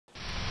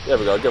There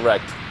we go, get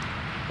wrecked.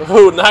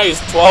 Ooh, nice,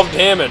 12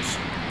 damage.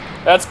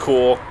 That's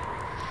cool.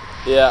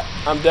 Yeah,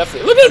 I'm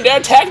definitely... Look at them, they're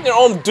attacking their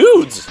own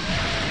dudes.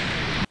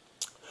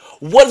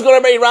 What's going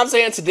on, everybody?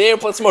 Rhymestyle, and today we're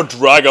playing some more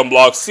Dragon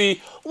Block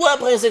C. We're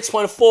playing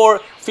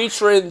 6.4,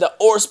 featuring the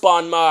Ore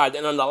Spawn mod.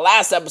 And on the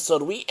last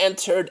episode, we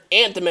entered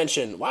Ant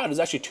Dimension. Wow, there's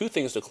actually two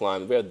things to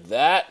climb. We have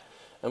that,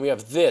 and we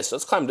have this.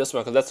 Let's climb this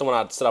one, because that's the one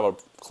I said I would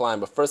climb.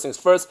 But first things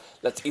first,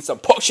 let's eat some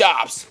pork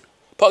chops.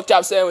 Pork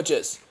chop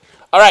sandwiches.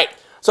 Alright,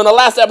 so in the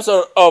last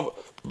episode of...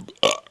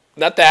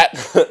 not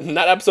that.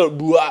 Not episode...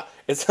 Blah,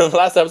 it's the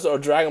last episode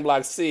of Dragon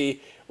Block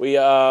C.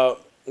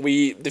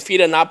 We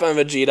defeated Nappa and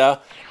Vegeta,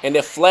 and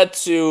they fled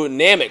to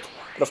Namek.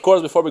 But of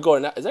course, before we go,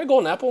 is that a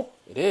golden apple?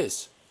 It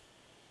is.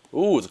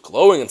 Ooh, it's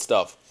glowing and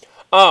stuff.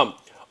 On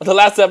the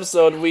last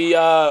episode, we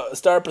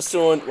started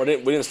pursuing. Well, we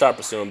didn't start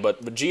pursuing,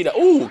 but Vegeta.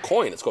 Ooh,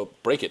 coin. Let's go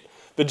break it.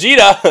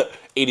 Vegeta,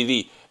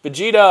 ADD.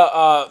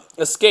 Vegeta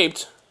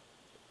escaped.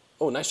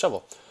 Oh, nice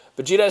shovel.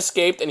 Vegeta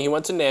escaped, and he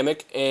went to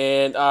Namek.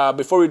 And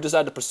before we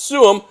decided to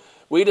pursue him,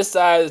 we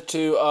decided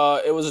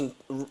to. It wasn't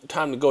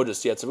time to go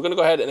just yet, so we're gonna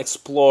go ahead and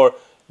explore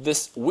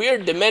this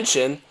weird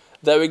dimension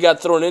that we got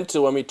thrown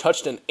into when we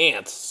touched an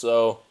ant.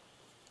 So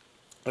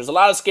there's a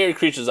lot of scary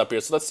creatures up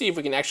here. So let's see if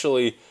we can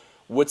actually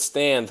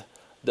withstand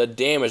the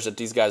damage that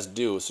these guys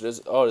do. So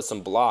there's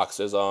some blocks.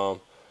 There's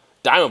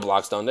diamond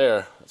blocks down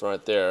there. That's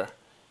right there.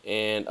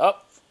 And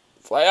up,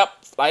 fly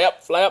up, fly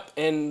up, fly up.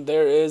 And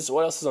there is,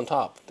 what else is on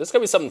top? There's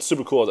gonna be something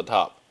super cool at the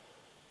top.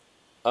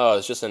 Oh,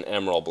 it's just an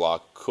emerald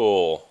block.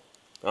 Cool.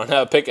 I don't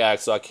have a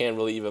pickaxe, so I can't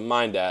really even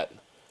mind that.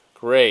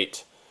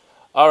 Great.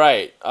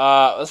 Alright,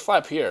 let's fly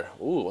up here.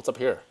 Ooh, what's up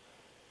here?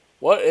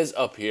 What is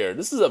up here?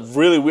 This is a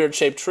really weird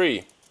shaped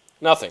tree.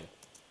 Nothing.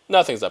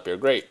 Nothing's up here.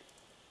 Great.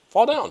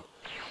 Fall down.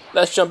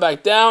 Let's jump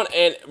back down,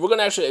 and we're going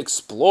to actually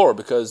explore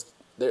because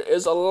there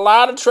is a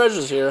lot of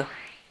treasures here.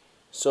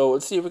 So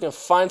let's see if we can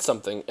find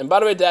something. And by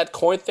the way, that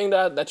coin thing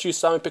that you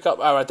saw me pick up,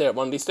 right there,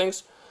 one of these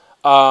things,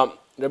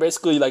 they're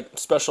basically like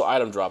special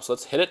item drops. So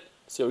let's hit it.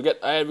 See what we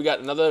get. Alright, we got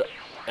another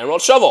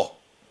emerald shovel.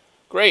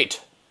 Great.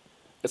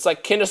 It's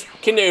like Kinder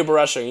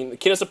Überraschung.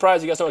 Kinder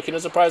Surprise, you guys know what Kinder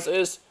Surprise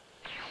is?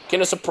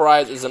 Kinder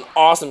Surprise is an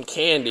awesome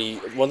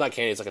candy. Well, not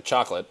candy, it's like a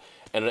chocolate.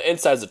 And the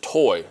inside's a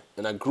toy.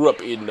 And I grew up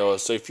eating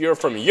those. So if you're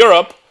from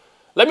Europe,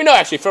 let me know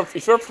actually.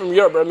 If you're from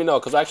Europe, let me know.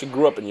 Because I actually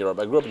grew up in Europe.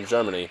 I grew up in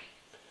Germany.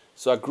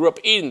 So I grew up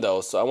eating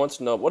those. So I want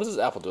to know, what does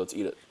this apple do? Let's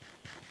eat it.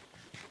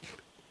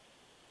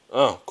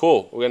 Oh,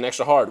 cool. We're getting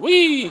extra hard.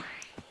 Whee!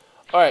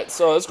 Alright,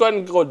 so let's go ahead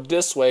and go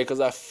this way. Because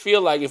I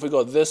feel like if we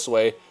go this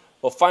way,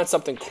 we'll find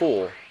something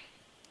cool.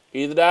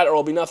 Either that or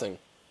it'll be nothing.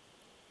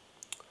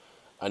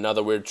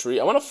 Another weird tree.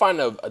 I want to find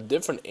a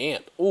different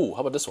ant. Ooh,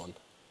 how about this one?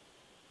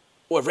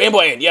 Oh, a rainbow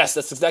ant. Yes,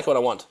 that's exactly what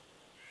I want.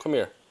 Come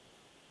here.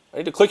 I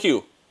need to click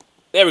you.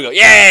 There we go.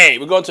 Yay!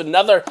 We're going to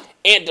another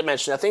ant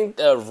dimension. I think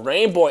the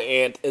rainbow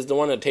ant is the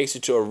one that takes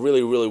you to a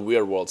really, really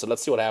weird world. So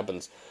let's see what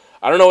happens.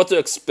 I don't know what to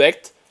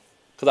expect.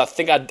 Because I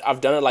think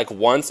I've done it like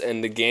once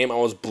in the game. I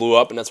almost blew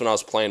up. And that's when I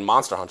was playing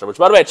Monster Hunter. Which,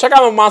 by the way, check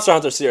out my Monster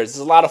Hunter series. It's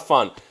a lot of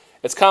fun.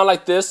 It's kind of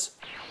like this.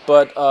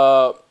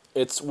 But,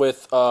 it's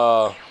with,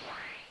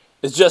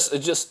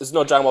 it's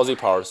no Dragon Ball Z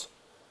powers.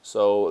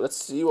 So, let's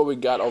see what we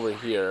got over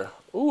here.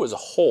 Ooh, there's a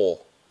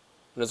hole.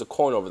 And there's a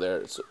coin over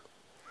there.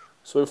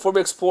 So, before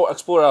we explore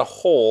that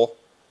hole,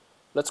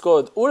 let's go.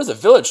 Ooh, there's a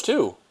village,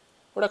 too.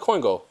 Where'd that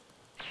coin go?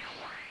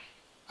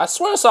 I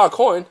swear I saw a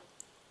coin.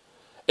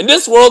 In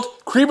this world,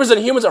 creepers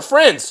and humans are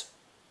friends.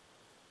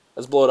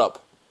 Let's blow it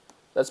up.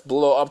 Let's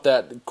blow up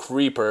that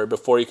creeper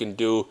before he can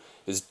do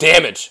his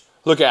damage.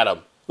 Look at him.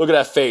 Look at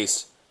that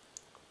face.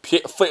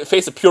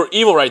 Face of pure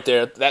evil right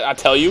there. That I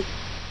tell you.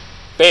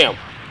 Bam.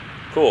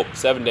 Cool.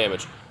 7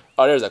 damage.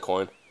 Oh, there's that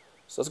coin.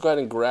 So let's go ahead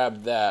and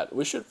grab that.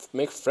 We should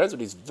make friends with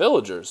these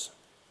villagers.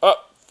 Oh,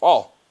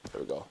 fall.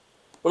 There we go.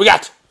 What we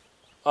got?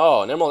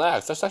 Oh, an emerald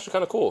axe. That's actually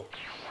kind of cool.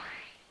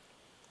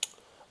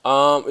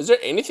 Is there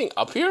anything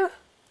up here?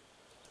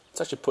 Let's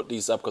actually put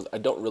these up because I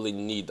don't really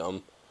need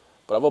them.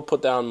 But I will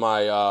put down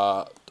my.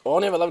 I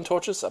only have 11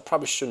 torches. I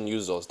probably shouldn't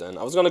use those then.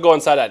 I was gonna go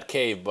inside that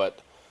cave, but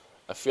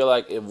I feel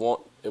like it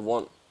won't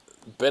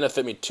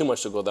benefit me too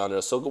much to go down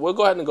there. So we'll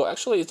go ahead and go.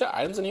 Actually, is there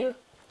items in here?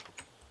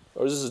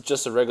 Or is this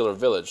just a regular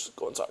village?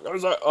 Go inside. Go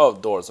inside. Oh,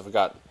 doors. I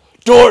forgot.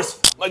 Doors!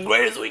 My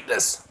greatest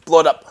weakness. Blow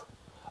it up.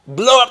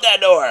 Blow up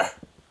that door.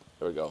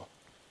 There we go.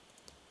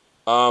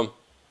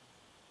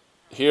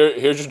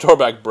 Here's your door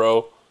back,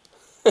 bro.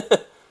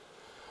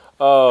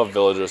 Oh,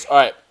 villagers.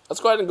 Alright,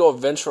 let's go ahead and go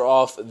venture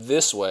off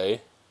this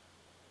way.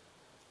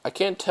 I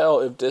can't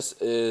tell if this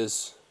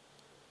is...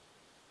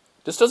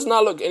 This does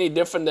not look any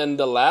different than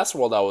the last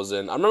world I was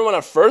in. I remember when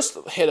I first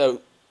hit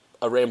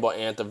a rainbow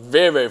ant, the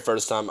very, very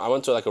first time, I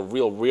went to like a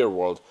real weird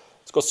world.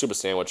 Let's go super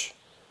sandwich.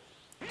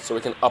 So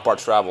we can up our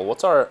travel.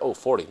 What's our... Oh,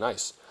 40.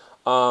 Nice.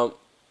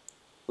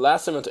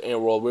 Last time I went to ant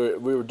world,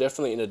 we were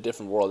definitely in a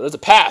different world. There's a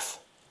path.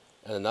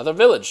 And another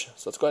village.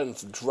 So let's go ahead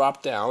and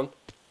drop down.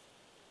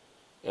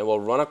 And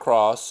we'll run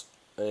across.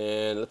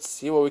 And let's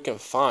see what we can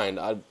find.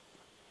 I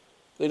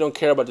really don't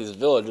care about these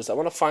villages. I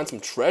want to find some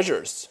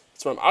treasures.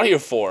 That's what I'm out here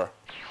for.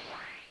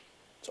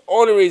 It's the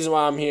only reason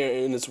why I'm here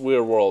in this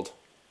weird world.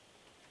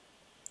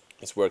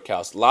 This weird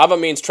chaos. Lava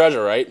means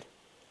treasure, right?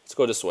 Let's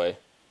go this way.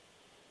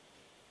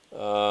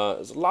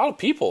 There's a lot of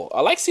people.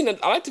 I like seeing it.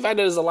 I like the fact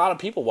that there's a lot of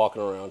people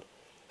walking around.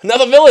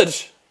 Another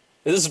village.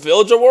 Is this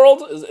villager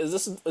world? Is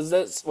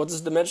this what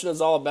this dimension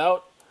is all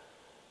about?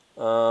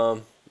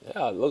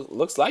 Yeah,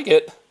 looks like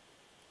it.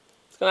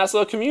 It's a nice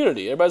little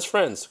community. Everybody's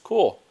friends.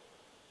 Cool.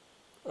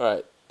 All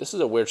right. This is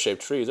a weird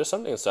shaped tree. Is there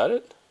something inside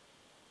it?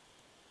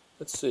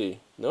 Let's see.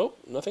 Nope,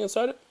 nothing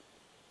inside it.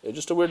 It's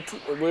just a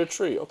weird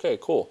tree. Okay,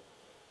 cool.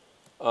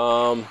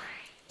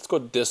 Let's go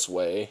this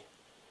way.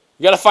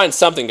 You gotta find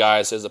something,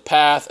 guys. There's a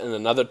path and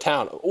another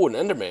town. Oh, an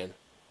Enderman.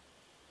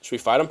 Should we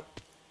fight him?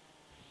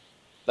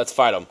 Let's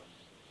fight him.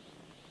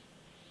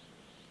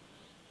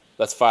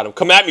 Let's fight him.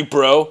 Come at me,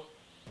 bro.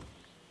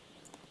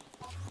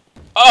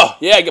 Oh,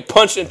 yeah, I get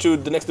punched into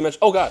the next dimension.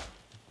 Oh, God.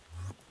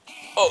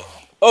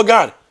 Oh,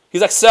 God.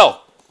 He's like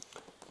Cell.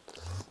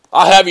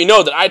 I'll have you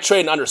know that I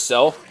train under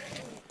Cell.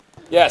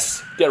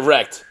 Yes, get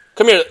wrecked.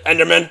 Come here,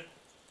 Enderman.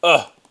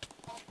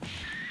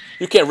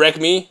 You can't wreck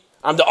me.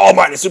 I'm the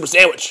almighty Super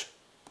Sandwich.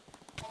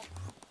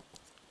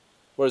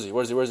 Where is he?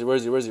 Where is he? Where is he? Where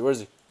is he? Where is he? Where is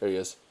he? There he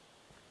is.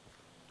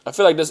 I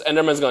feel like this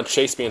Enderman's gonna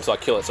chase me until I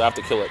kill it, so I have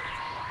to kill it.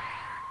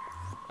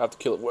 I have to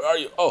kill it. Where are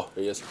you? Oh,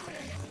 there he is.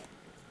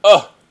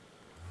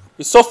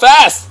 He's so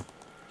fast!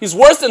 He's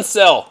worse than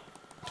Cell!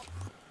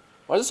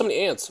 Why is there so many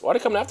ants? Why are they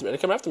coming after me? Are they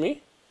coming after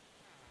me?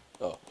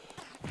 Oh.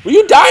 Will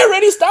you die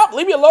already? Stop!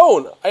 Leave me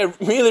alone! I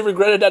immediately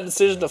regretted that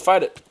decision to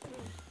fight it.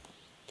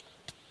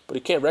 But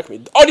he can't wreck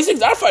me. Oh, these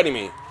things are fighting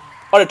me!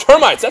 Oh, they're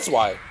termites, that's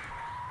why.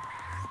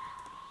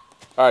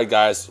 Alright,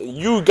 guys.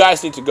 You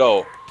guys need to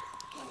go.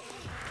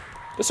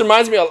 This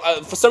reminds me,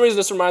 for some reason,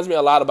 this reminds me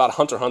a lot about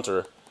Hunter x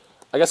Hunter.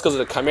 I guess because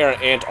of the Chimera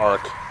Ant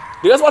arc. Do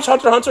you guys watch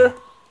Hunter x Hunter?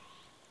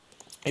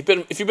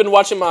 If you've been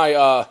watching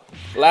my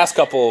last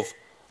couple of,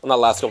 well, not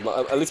last couple,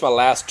 at least my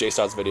last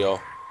JSTARS video,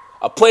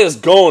 I played as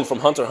Gon from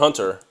Hunter x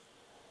Hunter.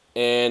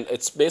 And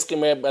it's basically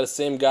made by the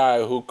same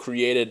guy who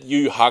created Yu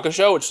Yu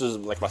Hakusho, which is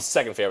like my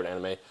second favorite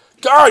anime.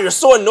 God, you're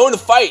so annoying to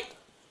fight!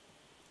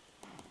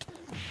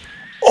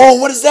 Oh,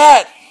 what is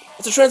that?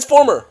 It's a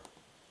transformer!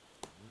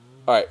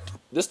 Alright,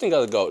 this thing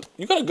gotta go.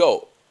 You gotta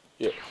go.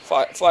 Here,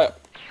 fly up.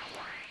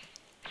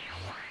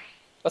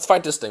 Let's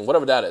fight this thing,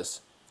 whatever that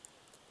is.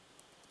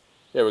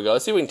 There we go.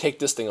 Let's see if we can take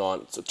this thing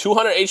on. It's a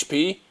 200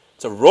 HP.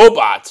 It's a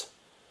robot.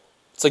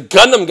 It's a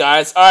Gundam,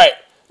 guys. Alright,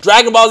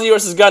 Dragon Ball Z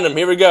versus Gundam.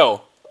 Here we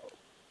go.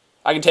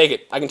 I can take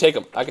it. I can take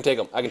him. I can take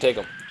him. I can take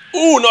him.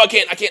 Ooh, no, I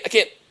can't. I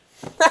can't.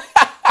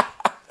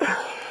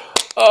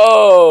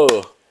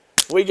 Oh,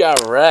 we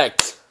got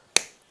wrecked.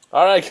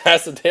 Alright,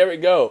 guys, so there we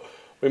go.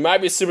 We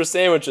might be Super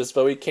Sandwiches,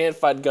 but we can't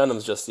fight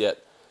Gundams just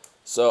yet.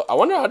 So I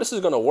wonder how this is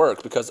going to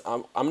work, because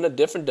I'm in a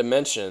different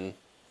dimension,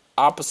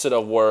 opposite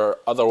of where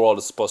Otherworld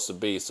is supposed to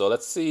be. So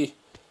let's see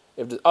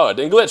if this, oh, it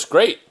didn't glitch.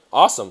 Great.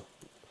 Awesome.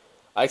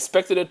 I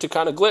expected it to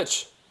kind of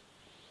glitch.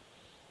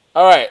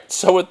 Alright,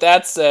 so with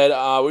that said,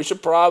 we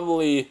should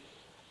probably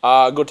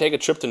go take a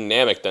trip to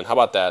Namek then. How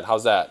about that?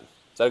 How's that?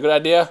 Is that a good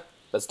idea?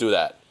 Let's do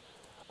that.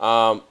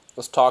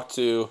 Let's talk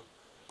to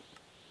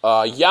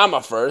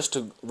Yama first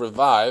to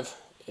revive.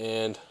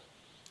 And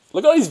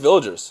look at all these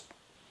villagers.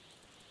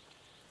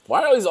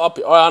 Why are these up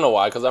here? Oh, I don't know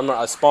why. Because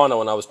I spawned them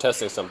when I was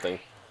testing something.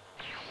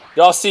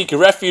 Y'all seek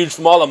refuge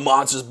from all the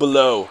monsters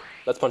below.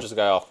 Let's punch this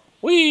guy off.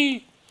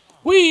 Wee!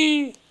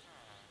 Wee!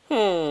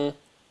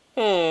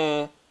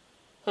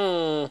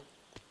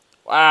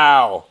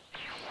 Wow.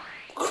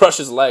 Crush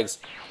his legs.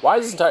 Why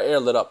is this entire area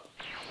lit up?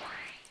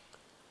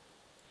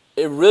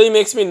 It really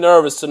makes me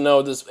nervous to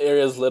know this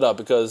area is lit up,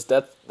 because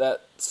that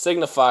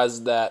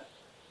signifies that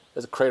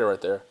there's a crater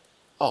right there.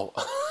 Oh.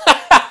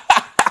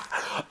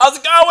 I was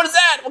like, oh, what is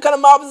that? What kind of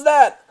mob is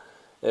that?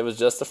 It was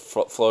just a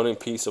floating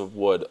piece of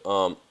wood.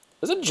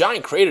 There's a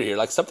giant crater here.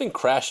 Like, something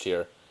crashed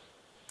here.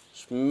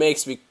 Which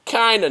makes me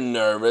kind of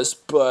nervous,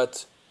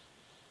 but...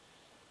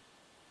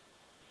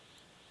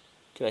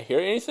 Can I hear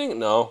anything?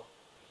 No.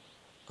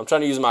 I'm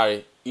trying to use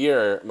my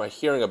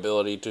hearing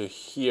ability to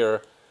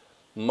hear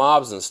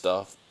mobs and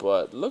stuff,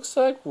 but looks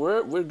like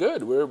we're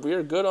good.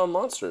 We're good on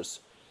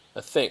monsters,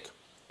 I think.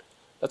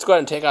 Let's go ahead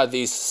and take out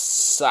these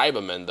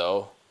Cybermen,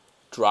 though.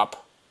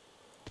 Drop.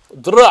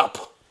 And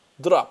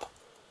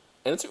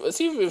let's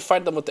see if we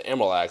fight them with the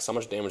Emerald Axe, how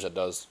much damage that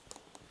does.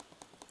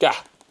 Gah.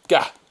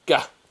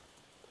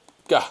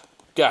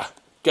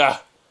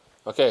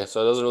 Okay,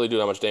 so it doesn't really do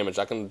that much damage.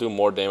 I can do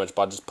more damage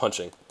by just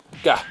punching.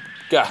 Gah.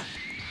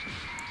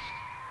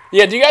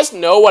 Yeah, do you guys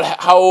know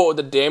how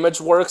the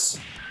damage works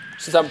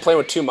since I'm playing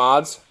with two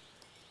mods?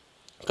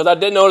 Because I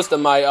did notice that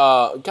my,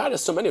 God,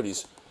 there's so many of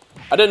these.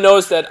 I did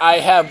notice that I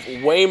have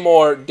way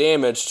more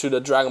damage to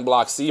the Dragon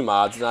Block C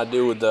mods than I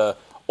do with the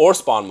Ore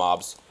Spawn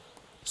mobs.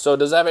 So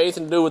does that have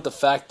anything to do with the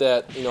fact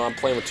that, you know, I'm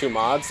playing with two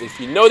mods? If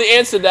you know the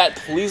answer to that,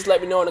 please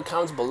let me know in the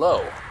comments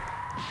below.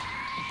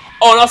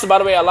 Oh, and also, by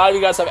the way, a lot of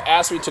you guys have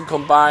asked me to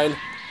combine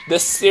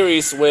this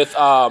series with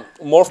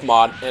Morph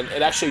Mod, and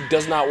it actually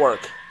does not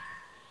work.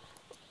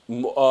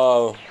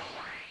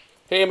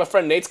 Hey, my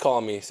friend Nate's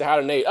calling me. Say hi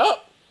to Nate.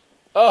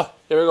 Oh,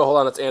 Here we go. Hold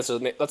on. Let's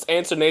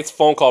answer Nate's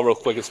phone call real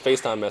quick. His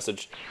FaceTime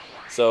message.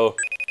 So,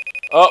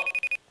 oh,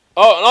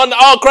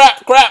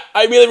 crap.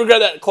 I really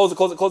regret that. Close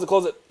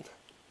it.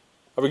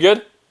 Are we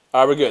good?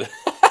 All right, we're good.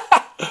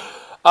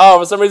 Oh,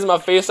 for some reason my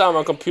FaceTime on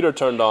my computer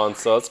turned on.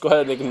 So let's go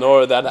ahead and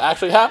ignore that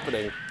actually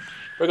happening.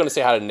 We're gonna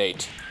say hi to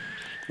Nate.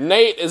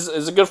 Nate is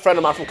a good friend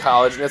of mine from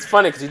college, and it's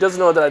funny because he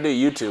doesn't know that I do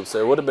YouTube. So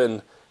it would have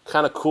been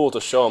kind of cool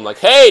to show him, like,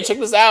 hey, check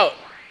this out.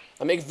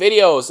 I make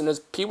videos, and there's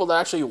people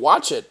that actually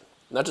watch it.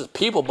 Not just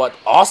people, but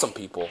awesome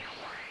people.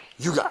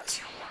 You guys.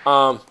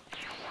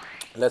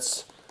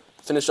 Let's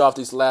finish off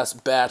these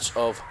last batch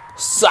of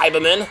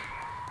Cybermen,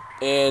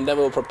 and then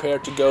we'll prepare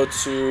to go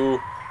to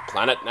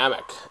Planet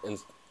Namek. And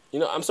you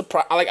know, I'm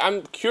surprised. Like,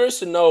 I'm curious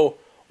to know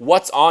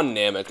what's on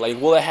Namek.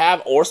 Like, will it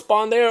have ore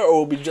spawn there, or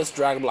will it be just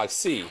Dragon Ball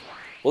Z?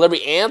 Will there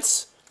be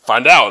ants?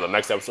 Find out in the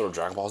next episode of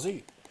Dragon Ball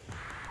Z.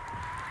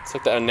 It's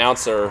like the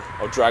announcer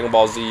of Dragon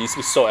Ball Z. It used to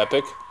be so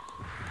epic.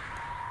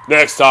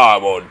 Next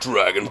time on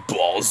Dragon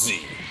Ball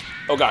Z.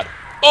 Oh god.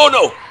 Oh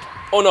no.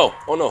 Oh no.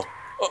 Oh no.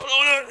 Oh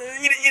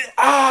no. Eat it.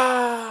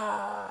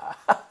 Ah.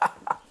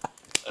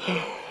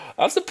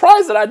 I'm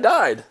surprised that I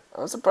died.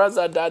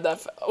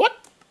 That fast. What?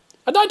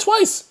 I died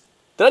twice.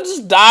 Did I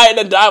just die and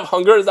then die of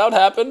hunger? Is that what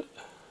happened?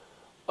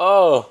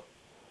 Oh.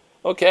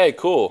 Okay,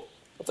 cool.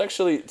 Let's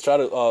actually try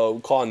to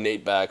call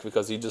Nate back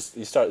because he's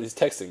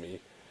texting me.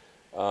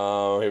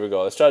 Here we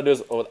go. Let's try to do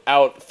this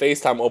without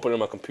FaceTime opening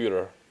my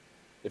computer.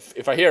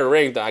 If I hear a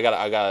ring, then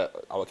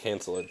I'll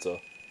cancel it. So.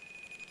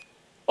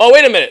 Oh,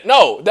 wait a minute.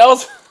 No, that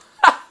was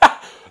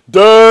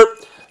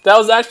derp. That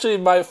was actually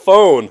my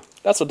phone.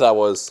 That's what that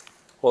was.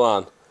 Hold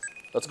on.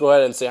 Let's go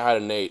ahead and say hi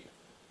to Nate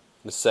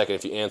in a second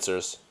if he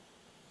answers.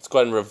 Let's go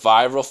ahead and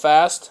revive real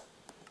fast.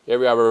 Here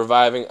we are, we're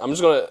reviving. I'm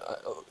just going to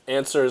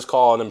answer his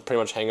call and then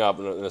pretty much hang up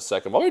in a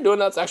second. While we're doing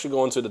that, let's actually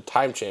go into the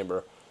time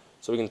chamber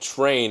so we can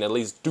train, at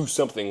least do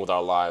something with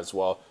our lives.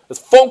 Well, this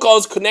phone call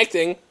is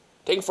connecting.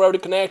 Taking forever to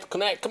connect.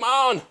 Come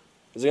on.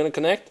 Is it going to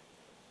connect?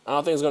 I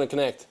don't think it's going to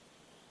connect.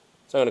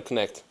 It's not going to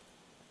connect.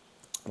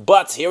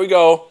 But here we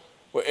go.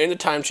 We're in the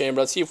time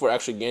chamber. Let's see if we're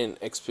actually getting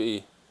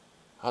XP.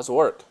 How's it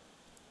work?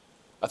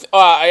 That's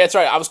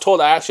right. I was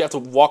told I actually have to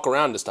walk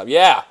around this time.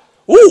 Yeah.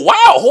 Ooh,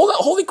 wow.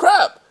 Holy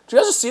crap. Did you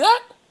guys just see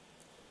that?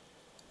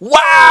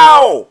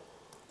 Wow.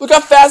 Look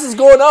how fast it's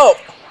going up.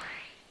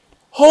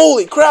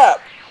 Holy crap.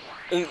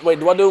 And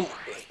wait,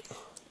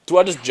 do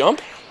I just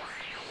jump?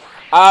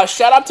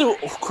 Shout out to,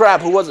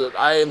 crap, who was it?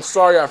 I am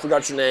sorry I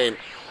forgot your name.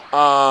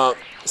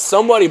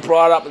 Somebody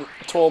brought up and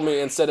told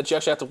me and said that you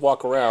actually have to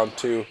walk around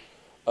to,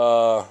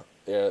 yeah,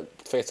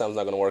 FaceTime's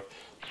not going to work.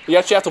 You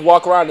actually have to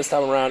walk around this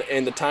time around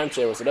in the time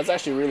chamber, so that's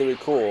actually really, really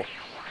cool.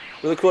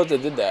 Really cool that they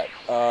did that.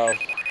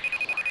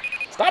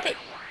 Stop it.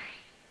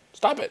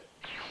 Stop it.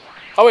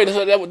 Oh, wait,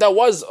 that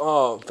was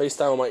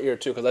FaceTime on my ear,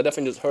 too, because I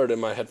definitely just heard it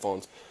in my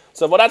headphones.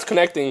 So while that's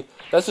connecting,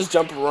 let's just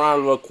jump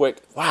around real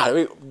quick. Wow, I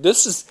mean,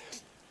 this is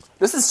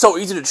so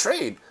easy to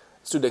trade.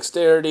 Let's do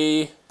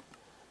dexterity.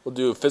 We'll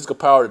do physical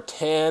power to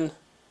 10.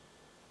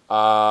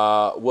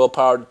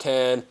 Willpower to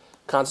 10.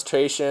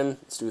 Concentration.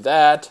 Let's do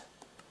that.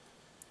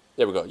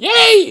 There we go.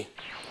 Yay!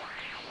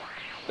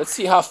 Let's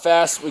see how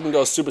fast we can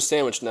go Super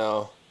Sandwich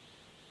now.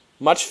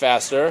 Much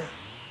faster.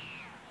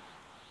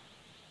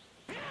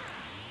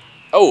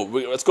 Oh,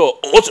 let's go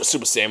Ultra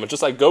Super Sandwich,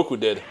 just like Goku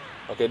did.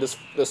 Okay, this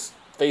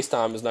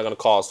FaceTime is not going to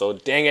call, so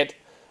dang it.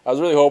 I was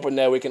really hoping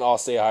that we can all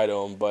say hi to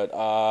him, but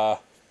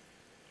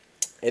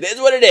it is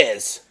what it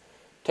is.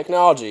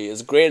 Technology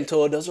is great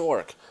until it doesn't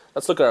work.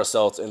 Let's look at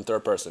ourselves in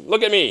third person.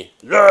 Look at me.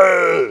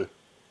 Yeah.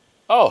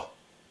 Oh,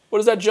 what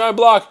is that giant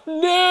block?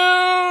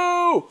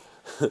 No!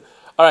 All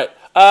right,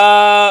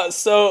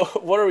 so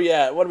what are we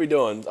at? What are we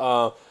doing?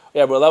 Yeah,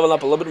 we're leveling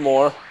up a little bit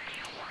more.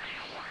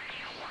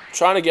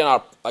 Trying to get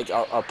our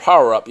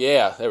power up.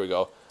 Yeah, there we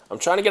go. I'm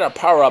trying to get our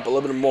power up a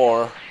little bit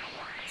more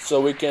so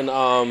we can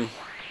oh,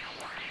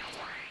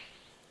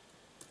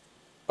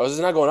 is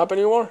it not going up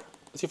anymore?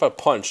 Let's see if I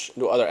punch and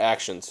do other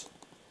actions.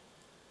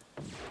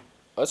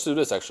 Let's do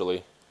this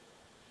actually.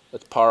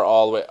 Let's power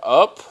all the way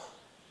up.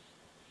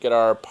 Get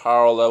our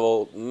power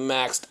level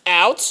maxed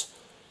out.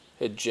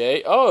 Hit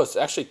J. Oh, it's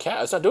actually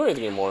it's not doing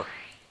anything anymore.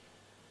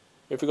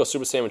 If we go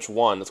Super Sandwich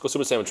 1. Let's go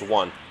Super Sandwich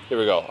 1. Here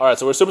we go. Alright,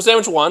 so we're Super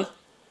Sandwich 1.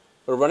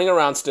 We're running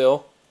around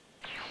still.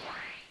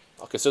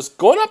 Okay, so it's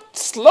going up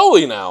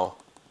slowly now.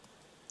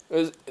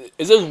 Is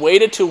this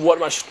weighted to what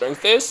my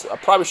strength is? I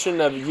probably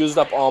shouldn't have used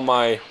up all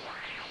my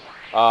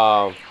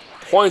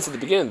points at the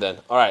beginning then.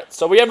 Alright,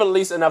 so we have at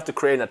least enough to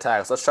create an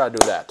attack. So let's try to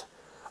do that.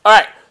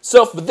 Alright,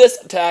 so for this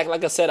attack,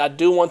 like I said, I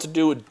do want to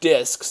do a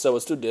disc. So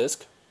let's do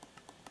disc.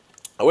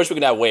 I wish we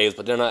could have waves,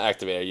 but they're not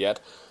activated yet.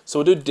 So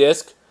we'll do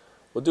disc.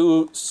 We'll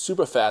do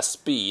super fast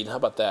speed. How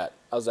about that?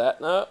 How's that?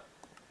 No.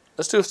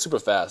 Let's do super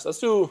fast. Let's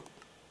do.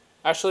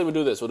 Actually, we'll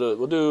do this. We'll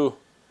do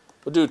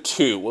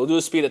 2. We'll do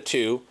a speed of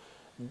 2.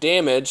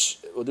 Damage.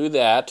 We'll do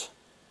that.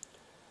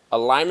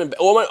 Alignment.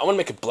 Oh, I want to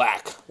make it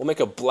black. We'll make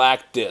a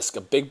black disc.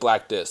 A big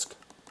black disc.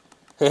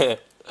 Oh,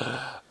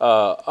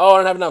 I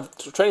don't have enough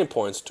training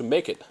points to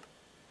make it.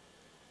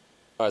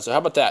 Alright, so how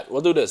about that?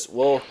 We'll do this.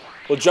 We'll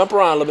jump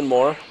around a little bit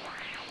more.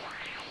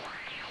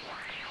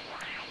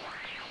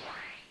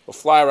 We'll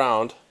fly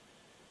around.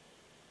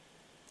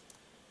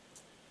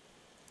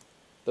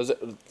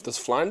 Does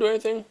flying do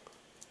anything?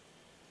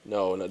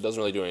 No, it doesn't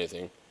really do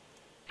anything.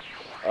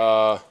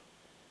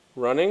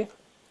 Running.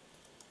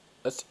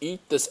 Let's eat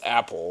this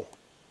apple.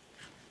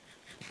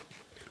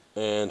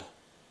 And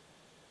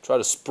try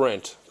to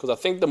sprint. Because I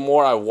think the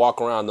more I walk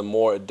around, the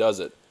more it does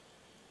it.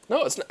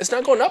 No, it's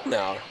not going up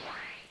now.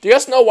 Do you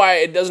guys know why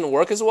it doesn't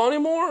work as well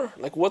anymore?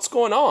 Like, what's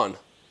going on?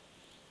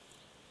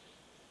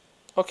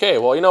 Okay,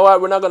 well, you know what?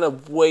 We're not going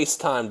to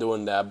waste time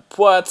doing that.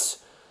 But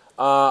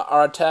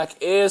our attack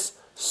is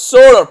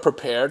sort of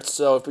prepared.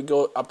 So if we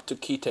go up to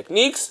key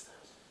techniques,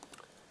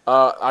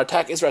 our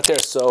attack is right there.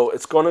 So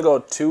it's going to go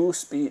 2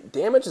 speed.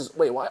 Damage is...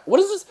 Wait, what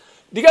is this?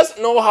 Do you guys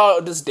know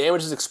how this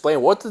damage is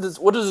explained? What does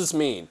this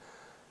mean?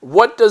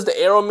 What does the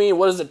arrow mean?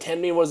 What does the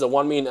 10 mean? What does the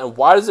 1 mean? And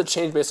why does it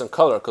change based on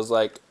color? Because,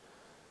 like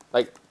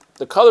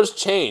the colors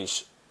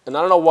change. And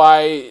I don't know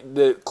why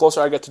the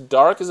closer I get to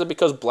dark. Is it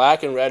because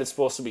black and red is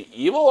supposed to be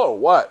evil or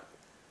what?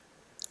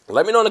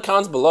 Let me know in the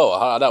comments below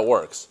how that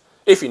works.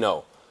 If you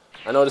know.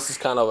 I know this is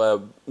kind of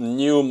a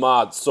new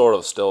mod sort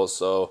of still.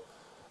 So,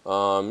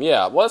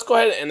 yeah. Well, let's go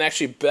ahead and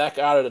actually back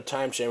out of the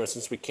time chamber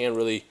since we can't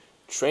really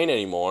train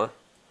anymore.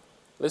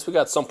 At least we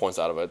got some points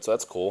out of it. So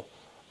that's cool.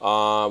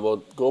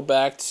 We'll go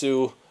back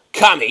to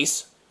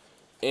Kamis.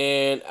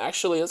 And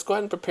actually, let's go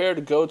ahead and prepare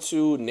to go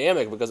to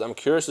Namek because I'm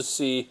curious to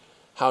see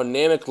how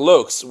Namek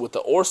looks with the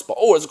ore spot.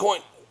 Oh, it's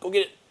going. Go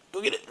get it.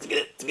 Go get it. Let's get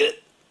it. Let's get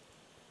it.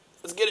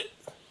 Let's get it.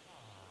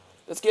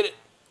 Let's get it.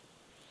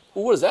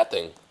 Ooh, what is that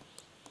thing?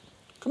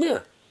 Come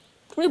here.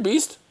 Come here,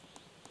 beast.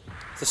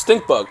 It's a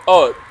stink bug.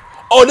 Oh,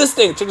 this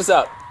thing. Check this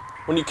out.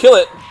 When you kill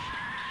it,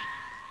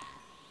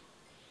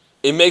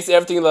 it makes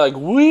everything like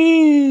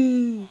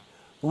wee.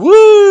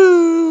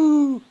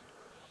 Woo!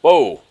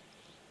 Whoa.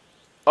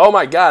 Oh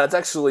my god, it's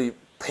actually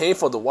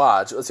painful to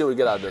watch. Let's see what we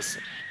get out of this.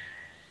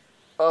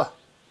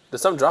 Did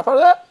something drop out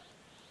of that?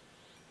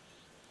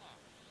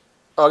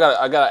 Oh,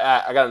 I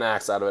got an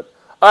axe out of it.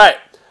 Alright.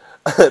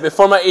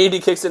 Before my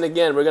AD kicks in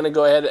again, we're gonna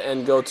go ahead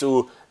and go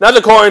to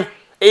another coin.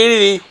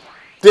 AD.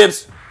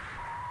 Dibs.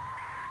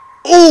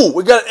 Ooh,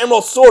 we got an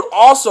emerald sword.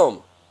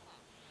 Awesome.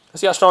 Let's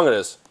see how strong it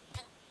is.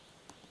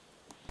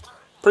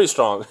 Pretty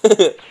strong.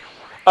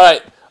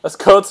 Alright. Let's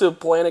go to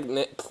Planet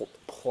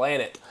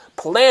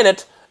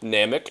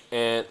Namek,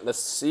 and let's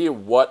see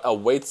what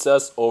awaits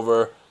us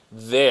over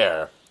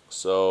there.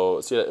 So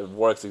let's see that it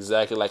works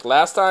exactly like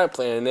last time.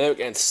 Planet Namek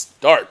and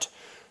start.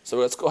 So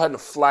let's go ahead and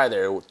fly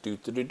there.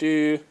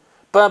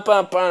 Bum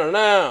bum bum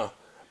now.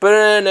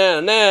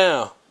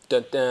 Now.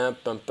 Dun dun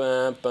bum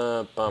bum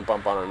bum bum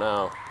bum bum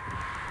now.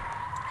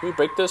 Can we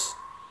break this?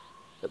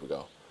 There we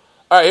go.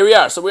 All right, here we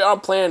are. So we are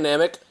on Planet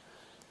Namek,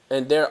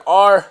 and there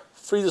are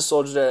Frieza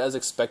soldiers there as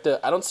expected.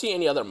 I don't see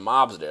any other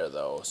mobs there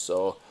though.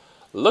 So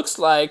looks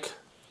like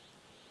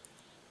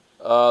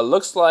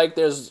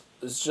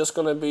it's just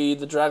gonna be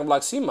the Dragon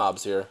Block C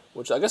mobs here,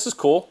 which I guess is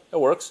cool. It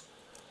works.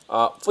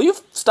 Will you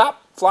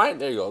stop flying?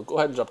 There you go. Go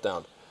ahead and drop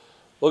down.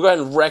 We'll go ahead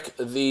and wreck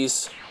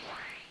these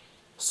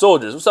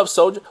soldiers. What's up,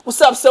 soldier?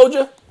 What's up,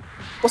 soldier?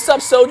 What's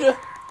up, soldier?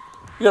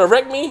 You gonna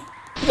wreck me?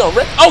 You gonna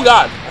wreck? Oh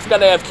god! I forgot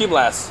they have key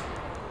blasts,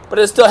 but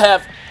they still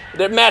have.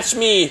 They match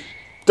me.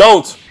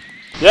 Don't.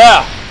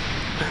 Yeah.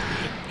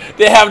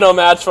 They have no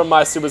match from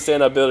my Super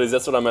Saiyan abilities.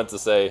 That's what I meant to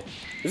say.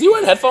 Is he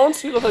wearing headphones?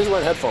 He looks like he's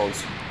wearing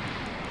headphones.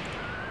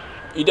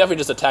 He definitely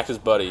just attacked his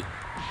buddy.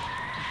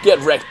 Get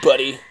wrecked,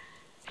 buddy.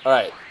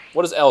 Alright,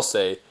 what does L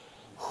say?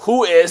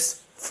 Who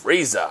is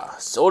Frieza?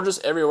 Soldiers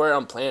everywhere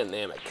on Planet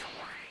Namek.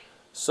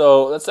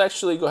 So, let's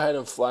actually go ahead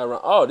and fly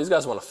around. Oh, these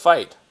guys want to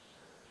fight.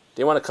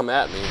 They want to come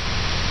at me.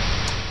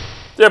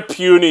 They're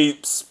puny,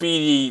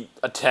 speedy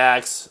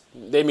attacks.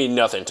 They mean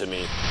nothing to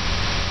me.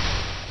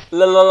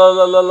 La la la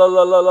la la la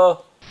la la la.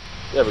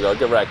 There we go,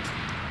 get wrecked.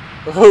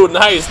 Ooh,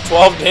 nice,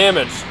 12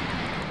 damage.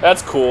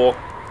 That's cool.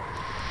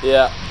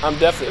 Yeah, I'm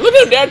definitely... Look at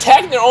them, they're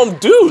attacking their own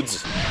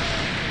dudes.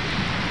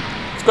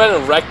 Let's go ahead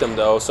and wreck them,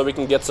 though, so we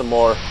can get some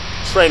more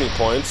training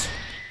points.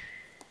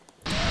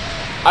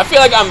 I feel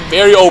like I'm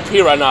very OP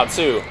right now,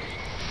 too.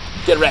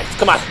 Get wrecked.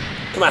 Come on.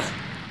 Come on.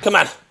 Come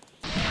on.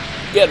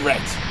 Get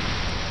wrecked.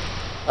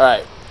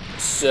 Alright.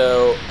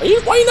 So... Why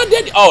are you not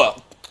dead? Oh,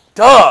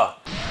 duh.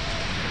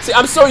 See,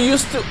 I'm so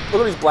used to...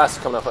 Look at these blasts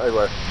coming up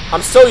everywhere.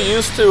 I'm so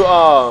used to...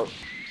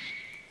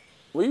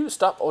 Will you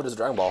stop? Oh, there's a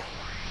Dragon Ball.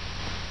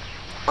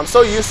 I'm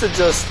so used to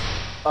just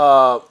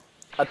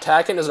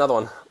attacking. There's another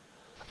one.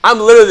 I'm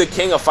literally the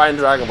king of fighting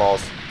Dragon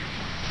Balls.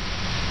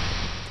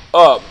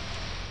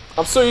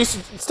 I'm so used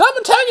to... Stop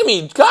attacking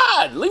me!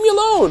 God! Leave me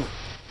alone!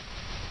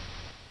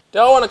 They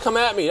don't want to come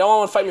at me. They don't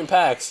want to fight me in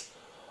packs.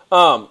 As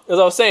I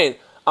was saying,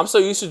 I'm so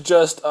used to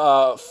just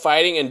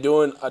fighting and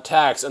doing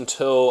attacks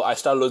until I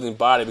start losing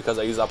body because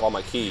I use up all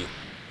my ki.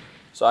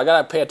 So I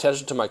gotta pay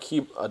attention to my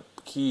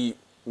ki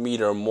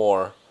meter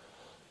more.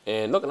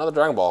 And look, another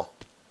Dragon Ball.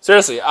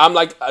 Seriously, I'm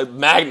like a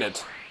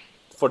magnet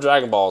for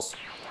Dragon Balls.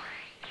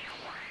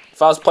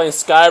 If I was playing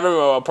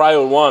Skyrim, I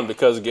probably would won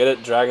because get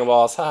it, Dragon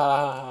Balls. Ha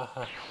ha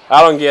ha.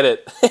 I don't get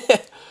it.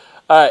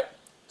 All right,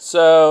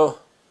 so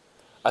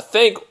I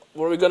think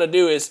what we're gonna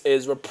do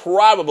is we're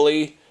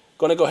probably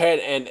gonna go ahead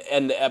and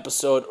end the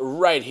episode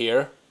right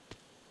here.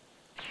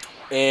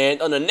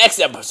 And on the next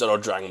episode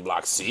of Dragon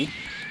Block C,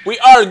 we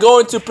are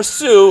going to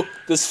pursue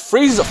this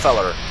Frieza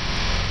feller.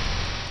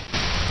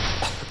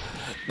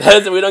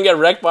 That is, we don't get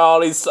wrecked by all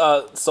these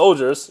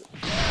soldiers.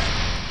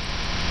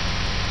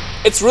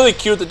 It's really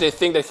cute that they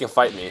think they can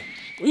fight me.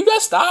 Will you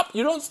guys stop?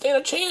 You don't stand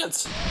a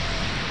chance.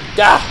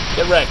 Gah!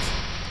 Get wrecked.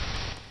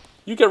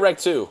 You get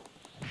wrecked too.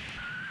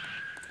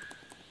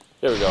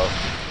 Here we go.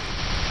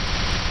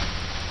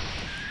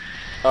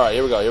 Alright,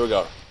 here we go, here we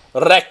go.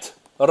 Wrecked.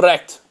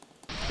 Wrecked.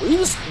 Will you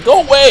just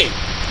go away?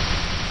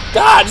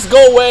 God, just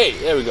go away.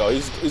 There we go.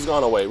 He's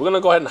gone away. We're gonna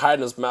go ahead and hide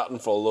in this mountain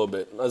for a little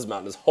bit. Not this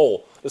mountain, this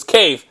hole, this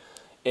cave,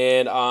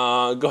 and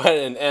go ahead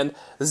and end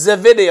the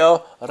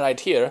video right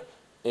here.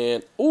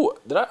 And ooh,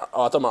 did I?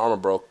 Oh, I thought my armor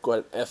broke. Go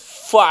ahead,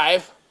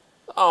 F5.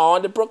 Oh,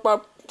 they broke my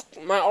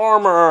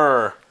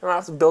armor. I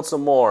have to build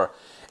some more.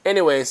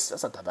 Anyways,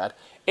 that's not that bad.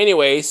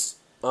 Anyways,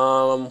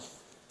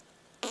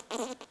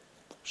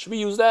 should we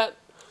use that?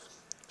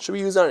 Should we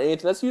use that on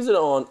anything? Let's use it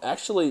on.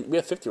 Actually, we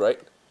have 50, right?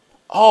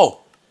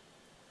 Oh,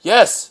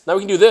 yes. Now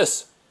we can do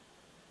this.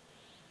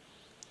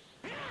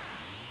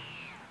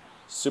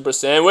 Super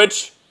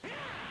Sandwich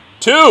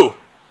 2.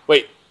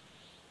 Wait.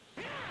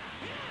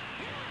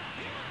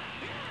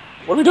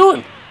 What are we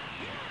doing?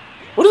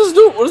 What does this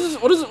do? What is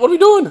this? What is it? What are we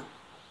doing?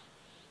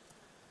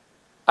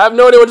 I have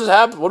no idea what just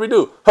happened. What do we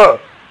do? Huh?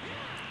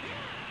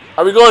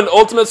 Are we going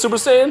Ultimate Super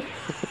Saiyan?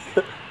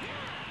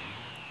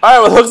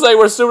 Alright, well, it looks like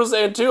we're Super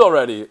Saiyan 2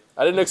 already.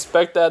 I didn't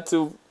expect that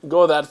to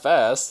go that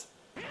fast.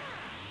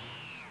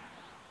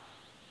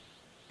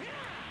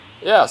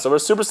 Yeah, so we're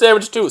Super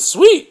Saiyan 2.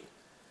 Sweet!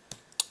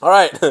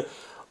 Alright,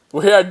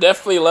 we are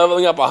definitely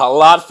leveling up a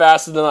lot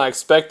faster than I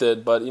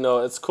expected, but, you know,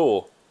 it's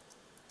cool.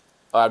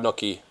 Oh, I have no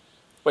key.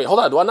 Wait, hold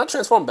on. Do I not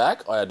transform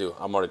back? Oh, yeah, I do.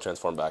 I'm already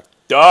transformed back.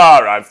 Duh,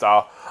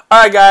 Rhymestyle.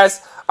 Alright,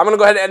 guys. I'm going to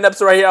go ahead and end the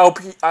episode right here.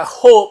 I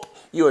hope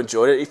you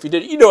enjoyed it. If you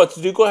did, you know what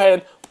to do. Go ahead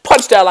and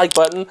punch that like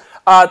button.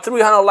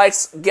 300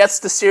 likes gets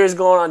the series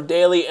going on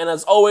daily. And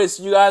as always,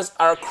 you guys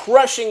are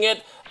crushing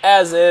it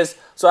as is.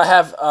 So I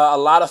have a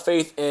lot of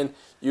faith in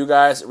you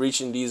guys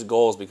reaching these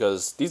goals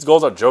because these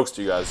goals are jokes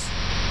to you guys.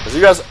 Because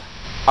you guys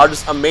are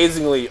just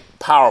amazingly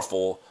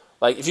powerful.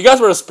 Like, if you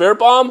guys were a Spirit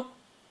Bomb,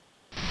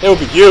 it would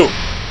be you.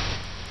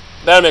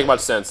 That doesn't make much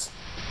sense.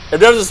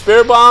 If there was a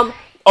Spirit Bomb,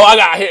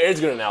 oh, here's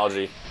a good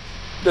analogy.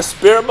 The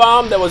Spirit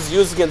Bomb that was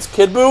used against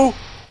Kid Buu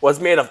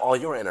was made of all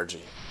your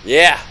energy.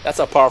 Yeah, that's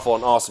how powerful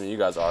and awesome you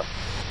guys are.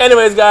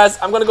 Anyways, guys,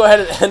 I'm going to go ahead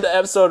and end the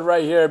episode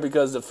right here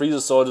because the Frieza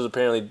soldiers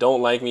apparently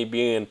don't like me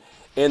being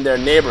in their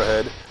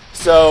neighborhood.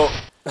 So,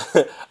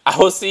 I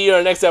will see you in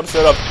the next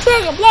episode of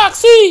Dragon Block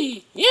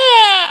C.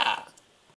 Yeah!